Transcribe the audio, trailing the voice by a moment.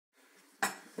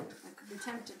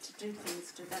tempted to do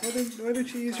things to that. Why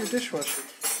don't you use your dishwasher?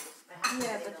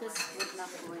 Yeah, but this would not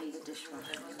go in the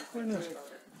dishwasher. Why not?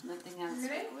 Nothing else would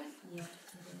go in.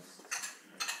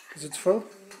 Because it's full?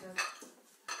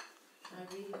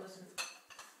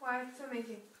 Why? What's that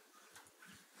making?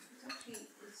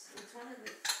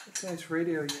 It's a nice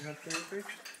radio you have there, Breege.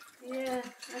 Yeah,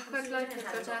 I quite like it,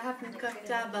 but I haven't got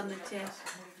dab on it yet.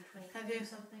 Have you?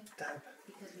 Dab.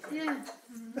 Yeah.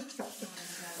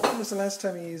 When was the last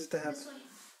time you used dab?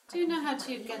 Do you know how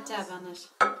to get dab on it?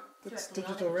 That's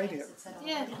digital radio.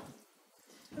 Yeah.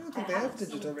 I don't think they have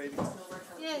digital radio.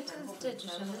 Yeah, it is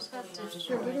digital. It's got Yeah,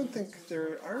 digital. but I don't think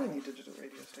there are any digital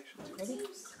radio stations, are there?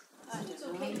 I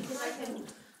don't know.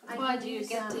 Why do you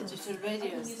get digital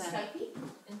radios then?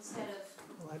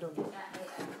 Well, I don't know.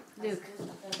 Luke,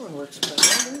 One works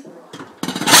better.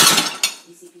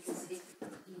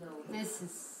 this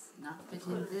is not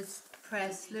fitting this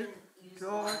press, Luke.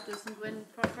 Drawer doesn't go in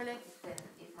properly.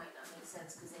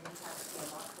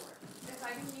 If I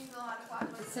can use a lot of water.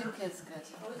 The sink is good.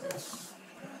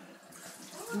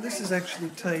 And this is actually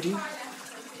tidy. Shop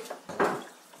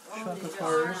of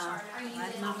horrors.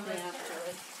 I'm not there after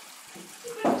it.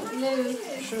 Luke,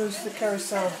 Shows the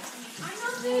carousel.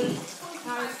 Luke,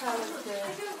 carousel is good.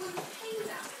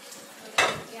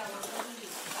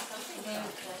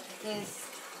 Luke, this.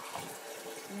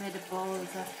 I made a bowl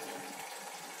of that.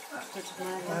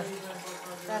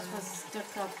 That was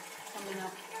stuck up, coming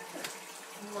up.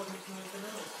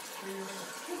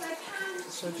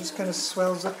 So it just kind of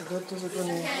swells up a bit, does it, when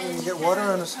you get water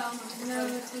on it? No,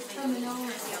 it was coming on. I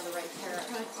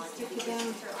tried to stick it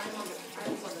down.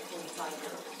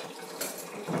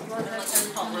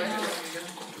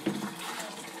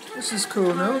 This is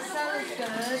cool, no? Carousel is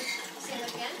good.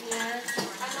 Yeah.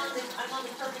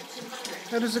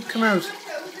 How does it come out? Just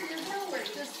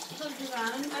pull it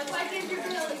around. Exactly.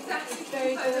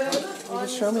 Very good. You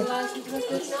just show me. It's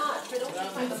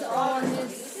on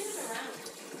this.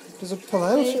 Does it pull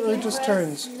out or it just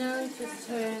turns? No, it just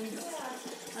turns.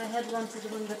 I had wanted the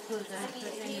one that pulled out,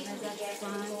 but anyway, that's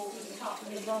fine.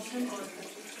 On the bottom.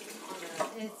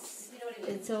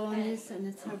 It's on this, and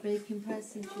it's her baking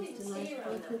press, and she's delighted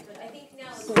with it.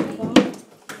 So far.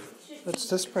 That's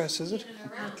this press, is it?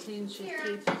 How clean she'll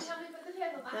keep it.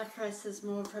 That press is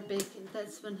more of her baking.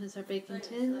 This one has her baking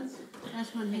tins. That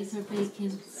one has her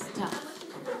baking stuff.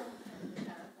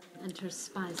 And her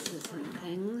spices and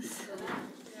things.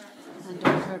 And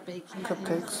all her baking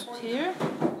Cupcakes. things here.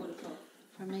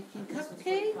 For making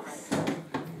cupcakes.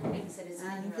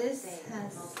 And this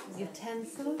has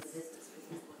utensils.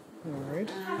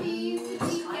 Alright.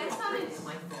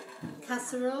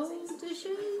 Casserole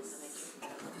dishes.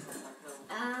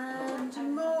 And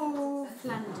more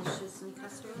flan dishes and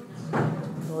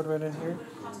casseroles. What about in here?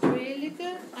 Really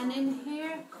good. And in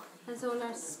here has all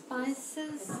our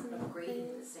spices and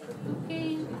things for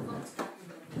cooking.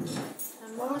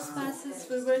 And more spices.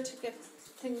 We were to get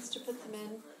things to put them in,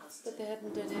 but they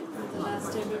hadn't done it from the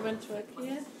last day we went to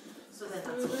IKEA. So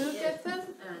we will get them.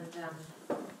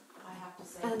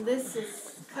 And this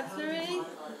is cutlery.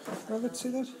 Oh, let's see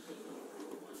that.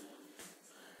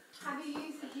 Have you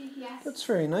used the GPS? That's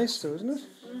very nice though, isn't it?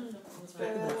 It's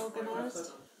very well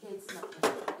organised.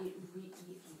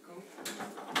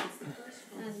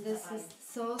 And this is the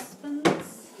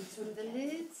saucepans from the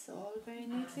lids, all very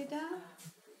neatly done.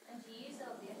 And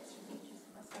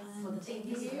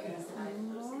here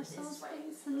more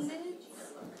saucepans and lids.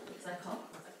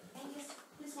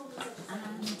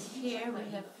 And here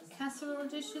we have casserole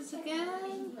dishes again.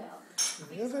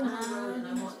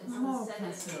 And more casserole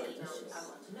dishes.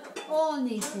 All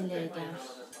neatly laid out.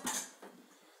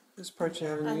 This part you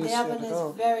haven't And used the yet oven at all.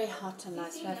 is very hot and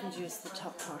nice. We haven't used the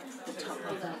top part, the top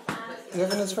oven. The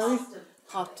oven is very?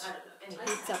 Hot.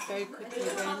 Heats up very quickly,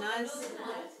 very nice.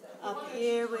 Up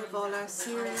here we have all our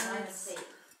cereals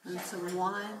and some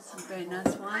wine, some very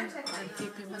nice wine. I'm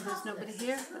keeping when there's nobody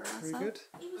here. But that's Very all. good.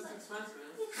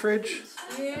 Fridge.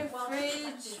 Here,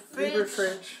 fridge. Favorite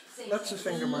fridge. Lots of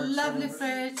finger marks. Lovely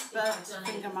fridge, but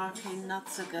finger marking not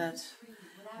so good.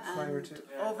 Fire And too.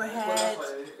 overhead,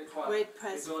 great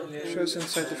press for things. Show us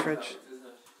inside the fridge.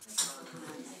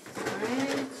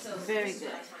 Fridge, very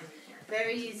good.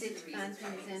 Very easy to plant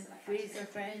things in. Freezer,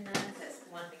 very nice.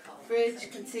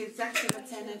 Fridge, can see exactly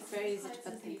what's in it. Very easy to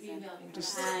put things in.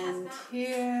 And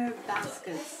here,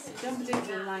 baskets. Don't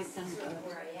particularly like them, but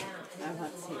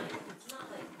what's here.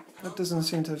 That doesn't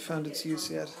seem to have found its use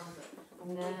yet.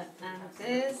 And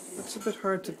this. It's a bit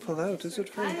hard to pull out. Is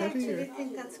it very I heavy? actually Or?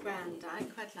 think that's grand. I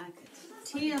quite like it.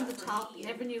 Tea on the top.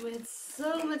 Never knew we had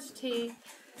so much tea.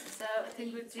 So I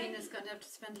think Regina's going to have to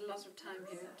spend a lot of time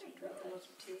here to drink a lot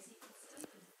of tea.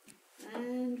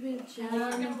 And we've jam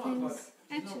and things.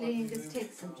 Actually, you just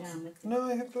take some jam with you. No,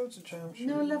 I have loads of jam. Sure.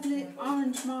 No lovely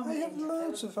orange I marmalade. have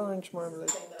loads of orange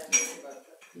marmalade.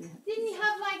 Didn't you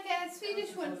have like a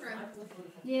Swedish one for him?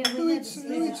 Yeah, Who we had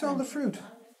who eats all the fruit?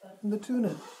 And the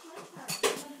tuna?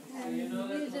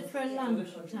 use it for lunch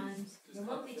sometimes.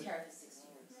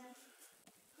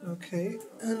 Okay,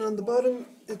 and on the bottom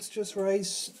it's just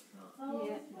rice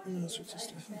Yeah, and all sorts of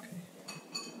stuff. Okay.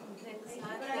 things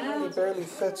like It that. barely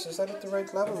fits. Is that at the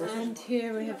right level? And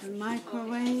here we have a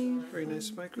microwave. Very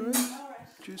nice microwave.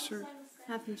 Juicer.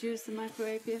 Haven't used the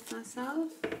microwave yet myself.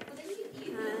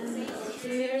 And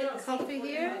here, coffee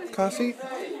here. Coffee.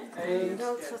 And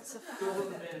all sorts of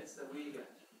things here.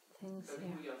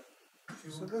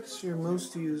 So that's your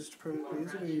most used probably,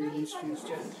 is it? Or your least used?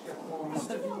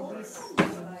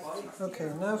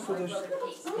 Okay, now for the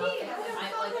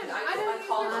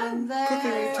And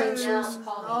cooking there, utensils.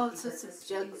 all sorts of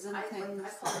jugs and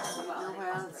things.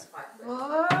 Nowhere else.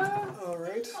 For.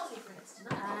 Alright.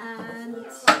 And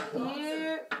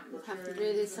here, we have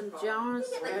really some jars.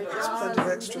 There are There's jars. plenty of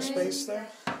extra space there.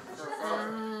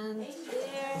 And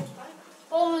here,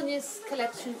 all this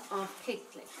collection of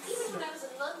cake plates.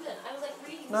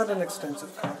 Not an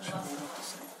extensive collection, I have to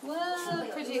say. Well,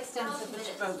 pretty extensive,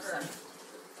 which broke some.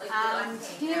 And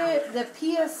here, the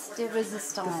pièce de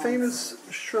résistance. The famous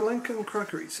Sri Lankan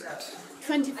crockery set.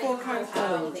 24 karat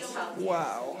gold.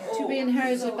 Wow. To be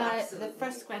inherited by the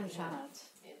first grandchild.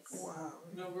 Wow.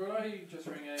 No, were I just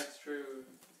ring eggs through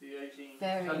the 18?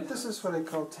 Very. This is what I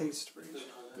call taste bridge.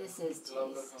 This is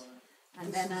taste.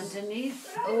 And then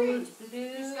underneath, old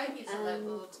blue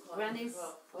and Granny's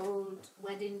old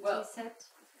wedding tea set.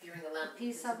 A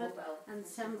piece of it, and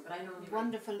some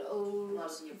wonderful old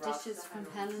dishes from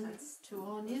Helen's to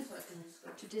Anya,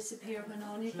 to disappear when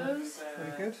Anya goes.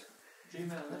 Very good.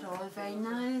 But all very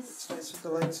nice. It's nice with the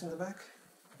lights in the back.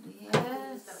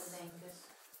 Yes.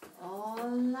 All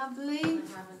lovely.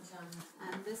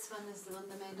 And this one is the one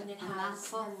that made it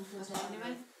colossal. But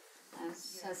anyway,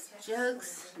 it has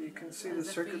jugs. So you can see the Is it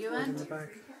for circuit you, board in Aunt? the back.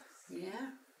 Yeah.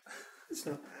 It's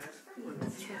not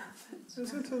bad. So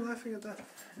is it laughing at that?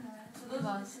 It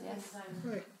was, yes.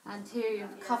 Right. And here you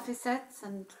have coffee sets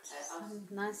and some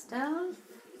nice down.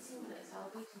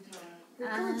 Your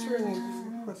cards are only,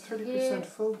 what, 30%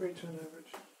 full Breege on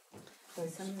average.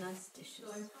 Thanks. Some nice dishes.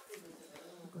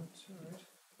 That's alright.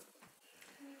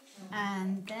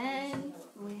 And then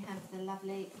we have the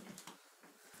lovely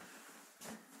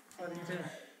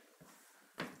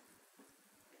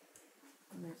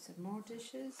and there's some more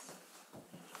dishes.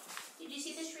 Did you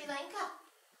see the Sri Lanka?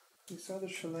 We saw the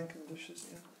Sri Lankan dishes,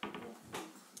 yeah.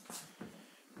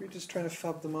 We're just trying to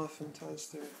fob them off and tell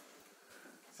us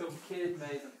Some kid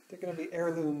made them. they're going to be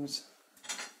heirlooms.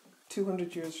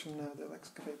 200 years from now, they'll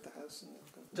excavate the house and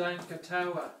they'll go,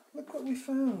 Dankatawa, look what we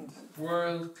found.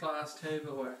 world class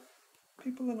tableware.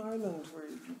 People in Ireland were.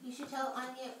 You should tell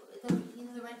Anya that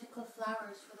the renticle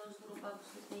flowers for those little bugs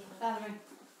that they have.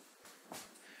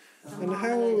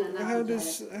 Valerie. And how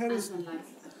does Husband likes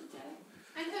it.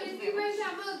 And so if you break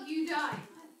that mug, you die.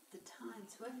 The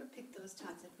tiles, whoever picked those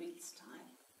tiles had real style.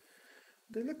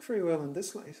 they look very well in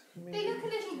this light? I mean, They look a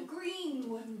little green,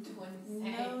 wouldn't one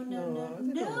say? No,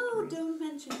 they don't look green. don't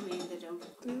mention green, they don't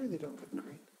look they green. really don't look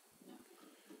green. No.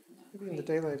 Maybe in the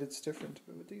daylight it's different,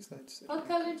 but with these lights, they What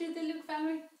colour do they look,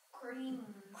 Valerie? Green.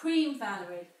 Cream,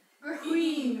 Valerie.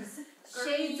 Creams.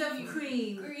 Shades of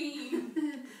cream. Green.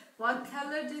 What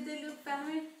colour do they look,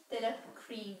 Valerie? They look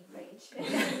cream, Breege.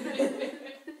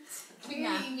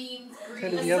 Clearly means Kind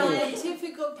of green. A yellow.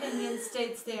 scientific opinion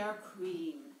states they are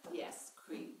cream. Yes,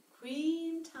 cream.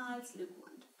 Cream tiles look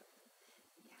wonderful.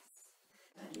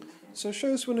 Yes. So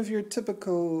show us one of your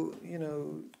typical,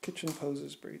 kitchen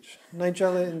poses, Breege.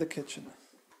 Nigella in the kitchen.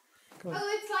 Come on.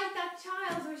 Oh, it's like that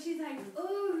child where she's like,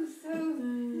 oh, so.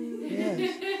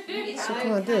 Yes. So I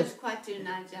come on, do can't it. quite do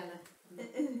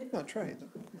Nigella. No, try it.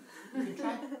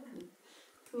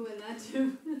 Who will I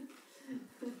do?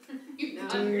 You No.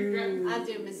 Do- I'll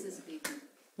do Mrs. Beacon.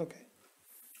 Okay.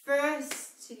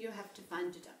 First, you have to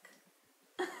find a duck.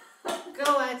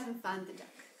 Go out and find the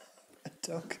duck. A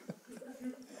duck.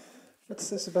 What's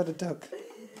this about a duck?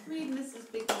 Read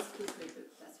Mrs. Beacon's cookery book,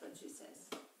 that's what she says.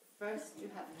 First, you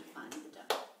have to find the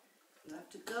duck. You have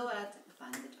to go out and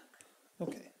find the duck.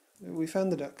 Okay. We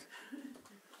found the duck.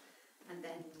 And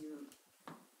then you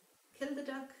kill the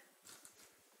duck,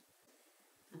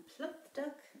 and pluck the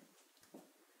duck,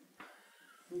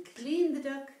 and clean the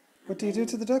duck. What do you do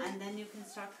to the duck? And then you can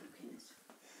start cooking it.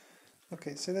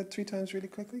 Okay, say that 3 times really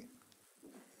quickly.